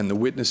 and the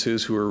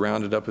witnesses who were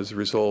rounded up as a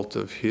result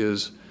of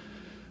his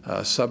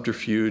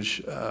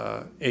subterfuge,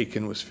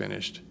 Aiken was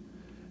finished.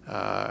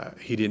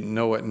 He didn't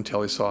know it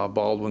until he saw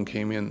Baldwin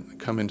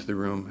come into the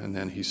room, and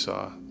then he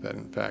saw that,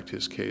 in fact,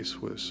 his case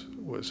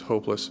was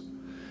hopeless.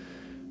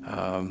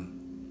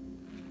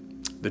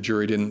 The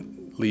jury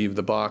didn't leave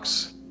the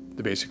box.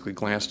 They basically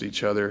glanced at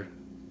each other.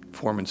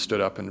 Foreman stood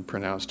up and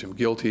pronounced him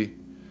guilty.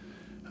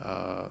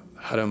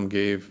 Huddam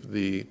gave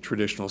the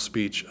traditional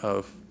speech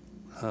of,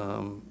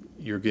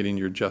 you're getting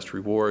your just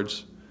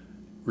rewards,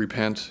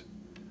 repent,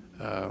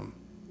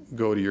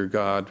 go to your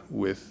God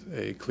with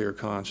a clear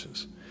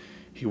conscience.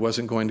 He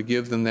wasn't going to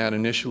give them that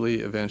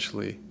initially.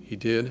 Eventually, he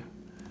did.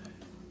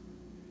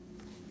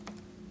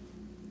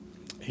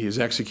 He is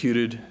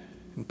executed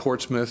in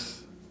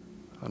Portsmouth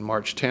on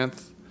March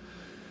 10th.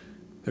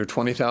 There are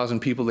 20,000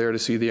 people there to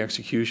see the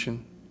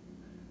execution.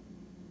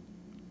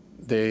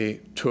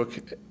 They took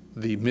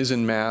the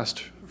mizzen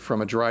mast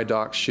from a dry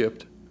dock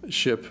ship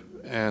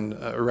and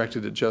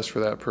erected it just for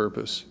that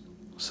purpose,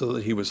 so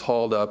that he was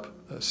hauled up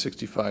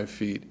 65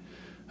 feet.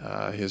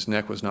 His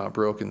neck was not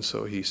broken,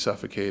 so he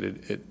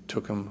suffocated. It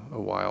took him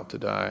a while to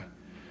die.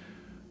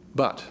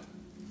 But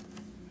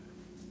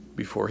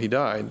before he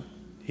died,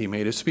 he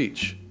made a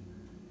speech,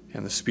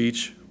 and the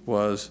speech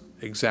was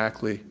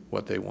exactly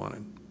what they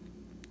wanted.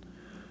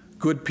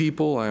 Good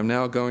people, I am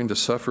now going to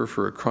suffer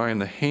for a crime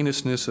the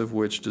heinousness of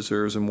which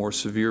deserves a more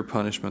severe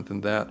punishment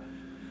than that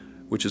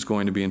which is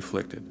going to be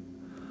inflicted.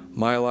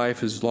 My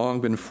life has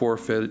long been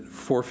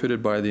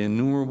forfeited by the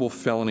innumerable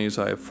felonies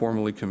I have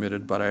formerly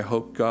committed, but I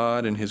hope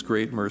God in his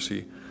great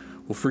mercy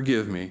will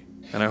forgive me,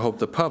 and I hope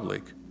the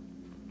public,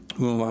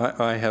 whom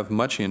I have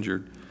much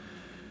injured,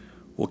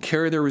 will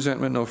carry their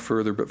resentment no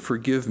further, but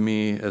forgive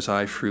me as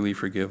I freely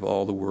forgive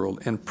all the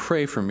world, and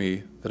pray for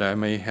me that I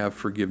may have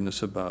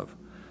forgiveness above.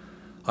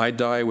 I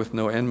die with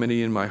no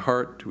enmity in my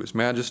heart to His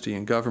Majesty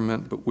and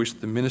government, but wish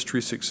the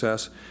ministry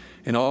success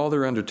in all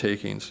their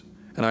undertakings,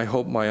 and I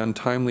hope my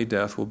untimely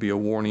death will be a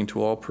warning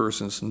to all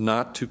persons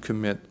not to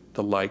commit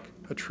the like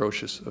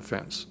atrocious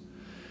offense.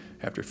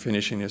 After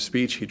finishing his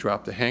speech, he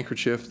dropped the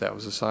handkerchief. That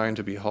was a sign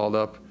to be hauled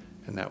up,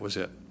 and that was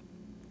it.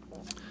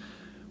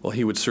 Well,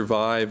 he would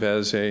survive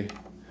as a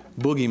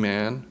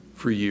boogeyman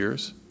for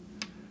years.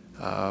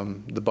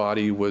 The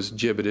body was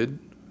gibbeted,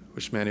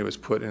 which meant he was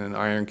put in an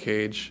iron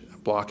cage, a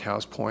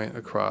blockhouse point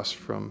across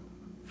from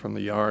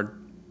the yard.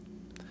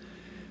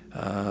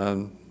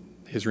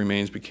 His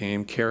remains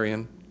became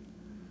carrion.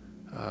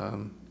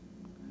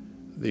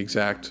 The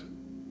exact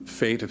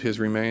fate of his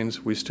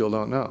remains we still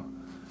don't know.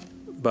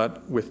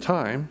 But with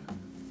time,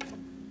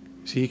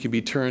 see, he could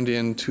be turned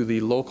into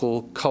the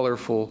local,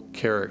 colorful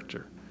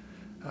character.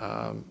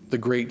 The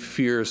Great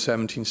Fear of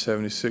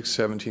 1776,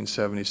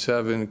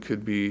 1777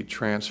 could be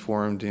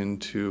transformed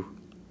into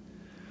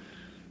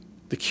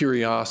the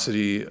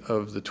curiosity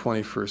of the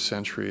 21st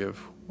century of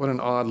what an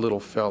odd little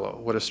fellow,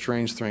 what a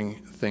strange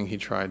thing he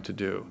tried to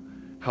do.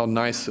 How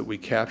nice that we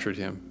captured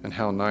him, and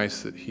how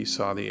nice that he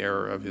saw the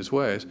error of his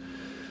ways.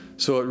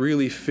 So it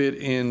really fit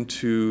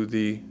into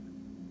the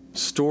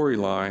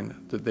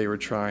storyline that they were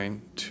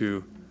trying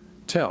to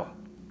tell.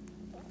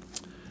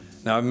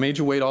 Now, I've made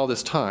you wait all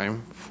this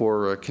time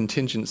for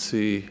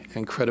contingency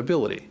and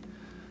credibility.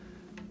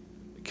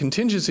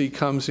 Contingency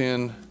comes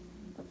in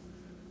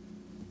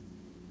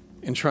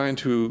trying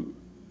to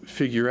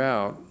figure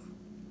out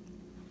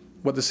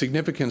what the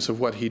significance of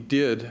what he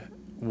did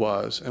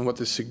was and what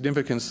the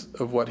significance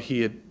of what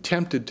he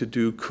attempted to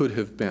do could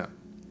have been.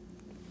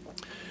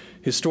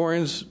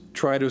 Historians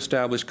try to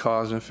establish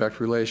cause and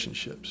effect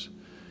relationships.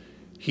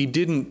 He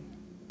didn't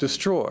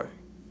destroy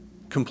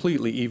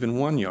completely even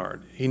one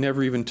yard. He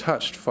never even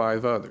touched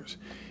 5 others.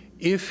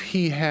 If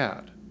he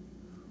had,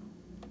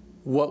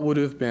 what would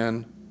have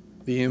been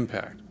the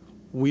impact?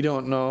 We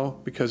don't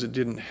know because it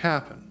didn't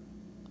happen.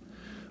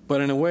 But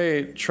in a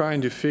way,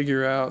 trying to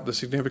figure out the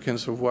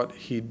significance of what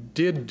he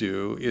did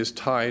do is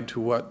tied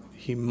to what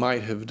he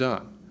might have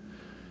done.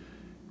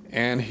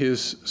 And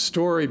his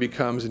story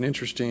becomes an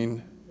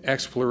interesting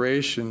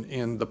exploration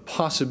in the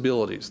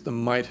possibilities, the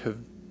might have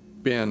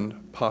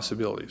been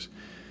possibilities.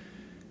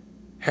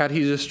 Had he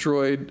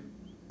destroyed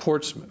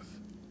Portsmouth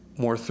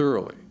more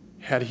thoroughly?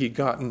 Had he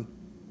gotten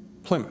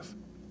Plymouth?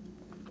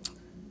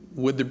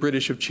 Would the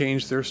British have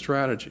changed their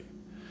strategy?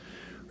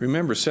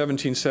 Remember,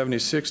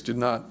 1776 did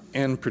not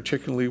end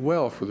particularly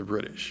well for the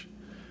British.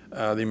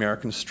 The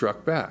Americans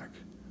struck back.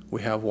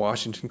 We have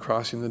Washington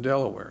crossing the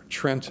Delaware,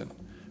 Trenton,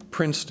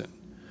 Princeton.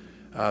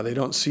 They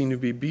don't seem to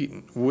be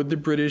beaten. Would the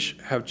British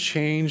have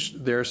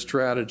changed their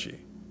strategy?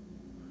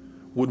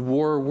 Would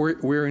war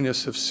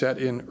weariness have set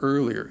in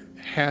earlier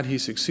had he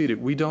succeeded?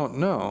 We don't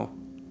know,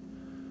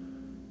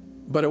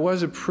 but it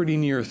was a pretty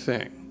near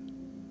thing.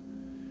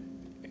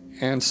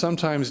 And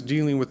sometimes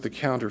dealing with the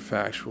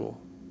counterfactual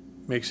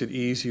makes it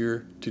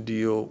easier to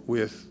deal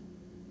with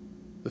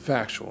the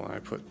factual, and I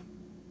put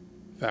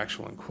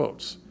factual in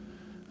quotes,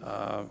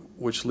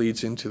 which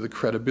leads into the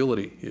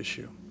credibility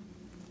issue.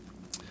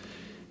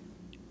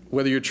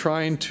 Whether you're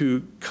trying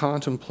to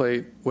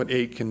contemplate what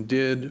Aitken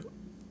did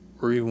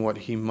or even what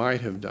he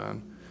might have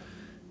done,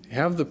 you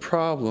have the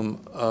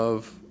problem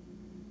of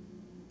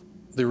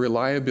the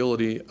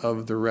reliability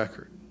of the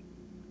record.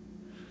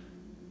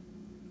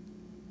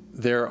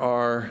 There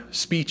are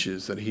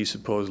speeches that he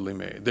supposedly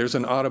made. There's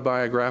an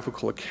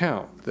autobiographical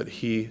account that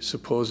he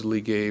supposedly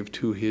gave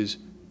to his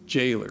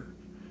jailer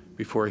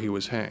before he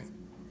was hanged.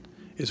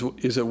 Is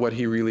it what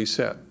he really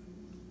said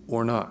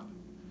or not?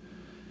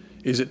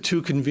 Is it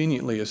too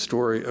conveniently a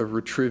story of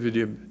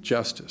retributive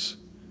justice?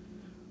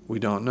 We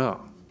don't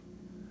know.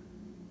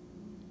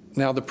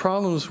 Now, the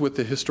problems with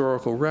the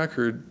historical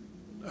record,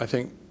 I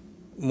think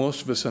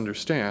most of us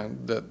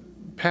understand that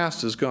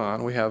past is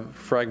gone. We have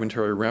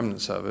fragmentary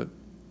remnants of it.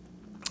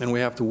 And we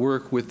have to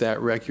work with that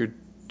record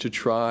to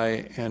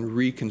try and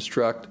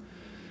reconstruct,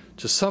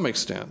 to some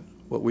extent,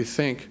 what we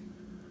think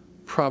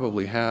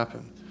probably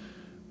happened.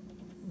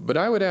 But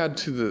I would add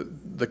to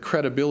the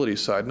credibility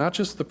side, not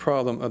just the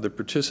problem of the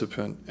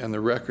participant and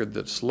the record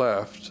that's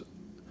left.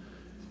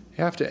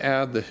 You have to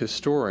add the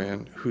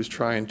historian who's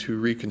trying to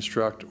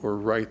reconstruct or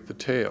write the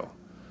tale.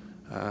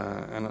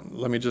 And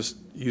let me just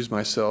use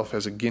myself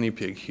as a guinea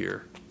pig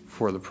here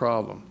for the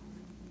problem.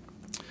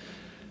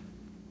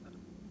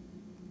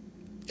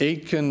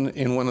 Aitken,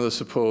 in one of the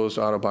supposed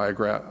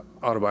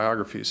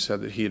autobiographies,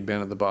 said that he had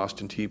been at the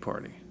Boston Tea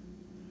Party.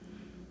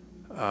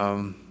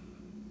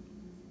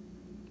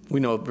 We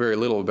know very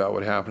little about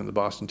what happened at the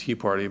Boston Tea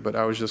Party, but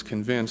I was just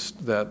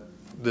convinced that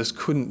this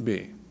couldn't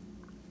be.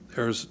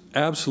 There's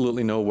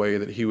absolutely no way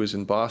that he was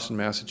in Boston,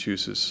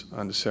 Massachusetts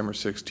on December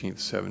 16th,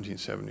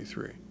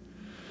 1773.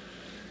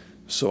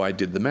 So I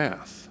did the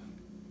math.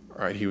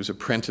 All right, he was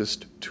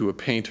apprenticed to a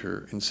painter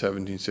in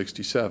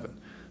 1767.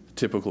 The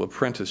typical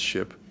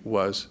apprenticeship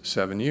was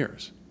 7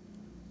 years.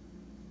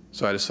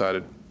 So I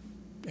decided,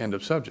 end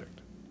of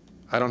subject.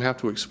 I don't have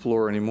to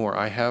explore anymore.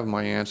 I have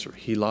my answer.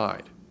 He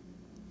lied.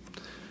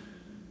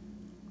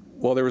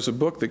 Well, there was a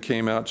book that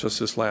came out just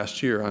this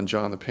last year on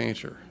John the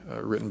Painter,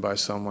 written by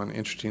someone,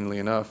 interestingly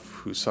enough,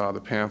 who saw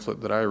the pamphlet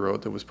that I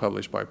wrote that was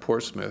published by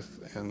Portsmouth,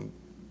 and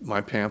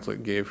my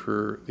pamphlet gave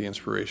her the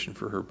inspiration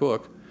for her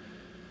book.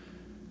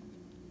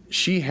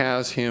 She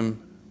has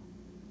him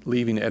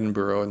leaving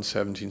Edinburgh in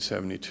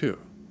 1772,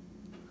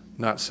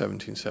 not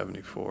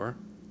 1774,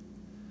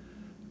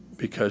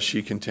 because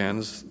she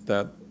contends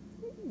that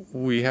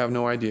we have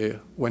no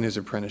idea when his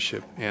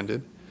apprenticeship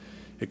ended.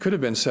 It could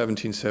have been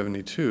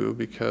 1772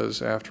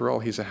 because, after all,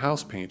 he's a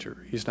house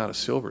painter. He's not a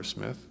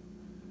silversmith.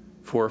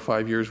 4 or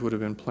 5 years would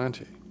have been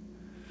plenty.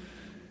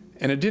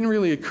 And it didn't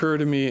really occur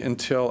to me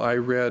until I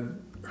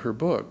read her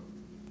book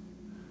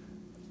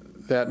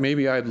that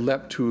maybe I'd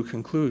leapt to a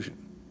conclusion.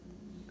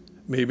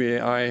 Maybe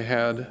I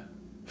had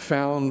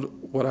found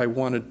what I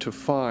wanted to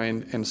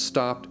find and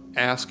stopped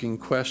asking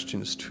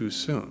questions too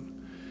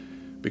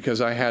soon because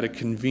I had a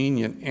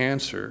convenient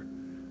answer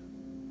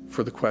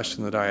for the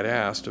question that I had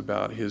asked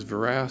about his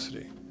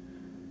veracity.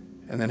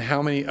 And then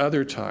how many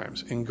other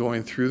times in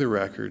going through the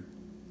record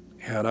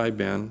had I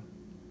been,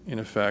 in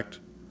effect,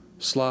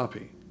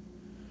 sloppy?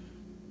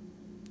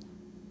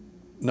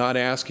 Not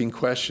asking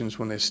questions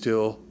when they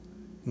still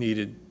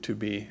needed to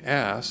be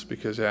asked,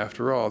 because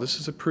after all, this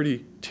is a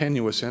pretty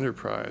tenuous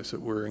enterprise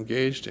that we're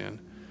engaged in.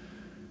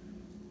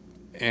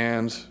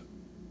 And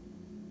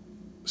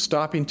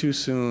stopping too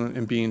soon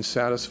and being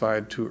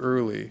satisfied too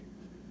early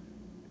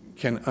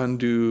can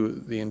undo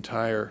the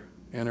entire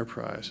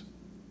enterprise.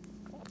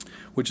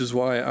 Which is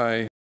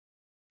why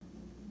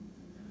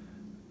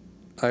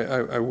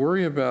I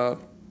worry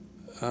about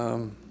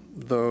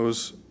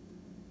those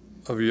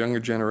of a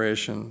younger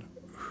generation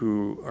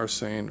who are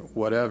saying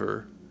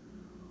whatever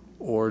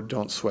or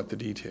don't sweat the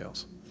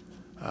details.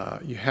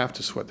 You have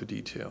to sweat the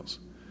details,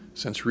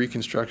 since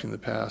reconstructing the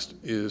past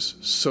is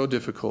so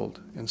difficult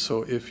and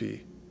so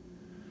iffy.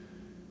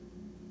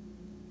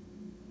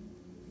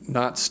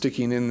 Not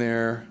sticking in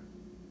there,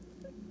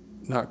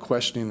 not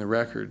questioning the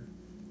record,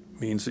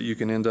 means that you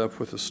can end up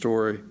with a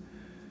story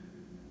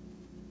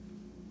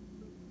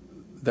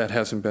that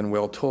hasn't been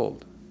well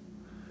told.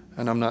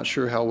 And I'm not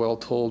sure how well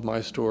told my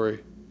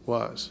story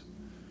was.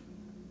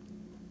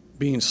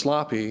 Being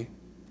sloppy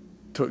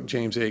took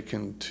James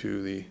Aitken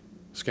to the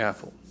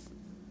scaffold.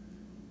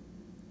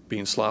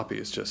 Being sloppy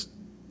is just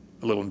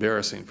a little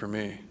embarrassing for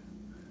me.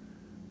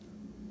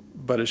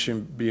 But it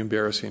shouldn't be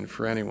embarrassing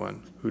for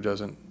anyone who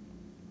doesn't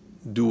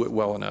do it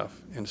well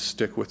enough and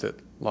stick with it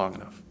long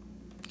enough.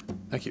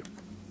 Thank you.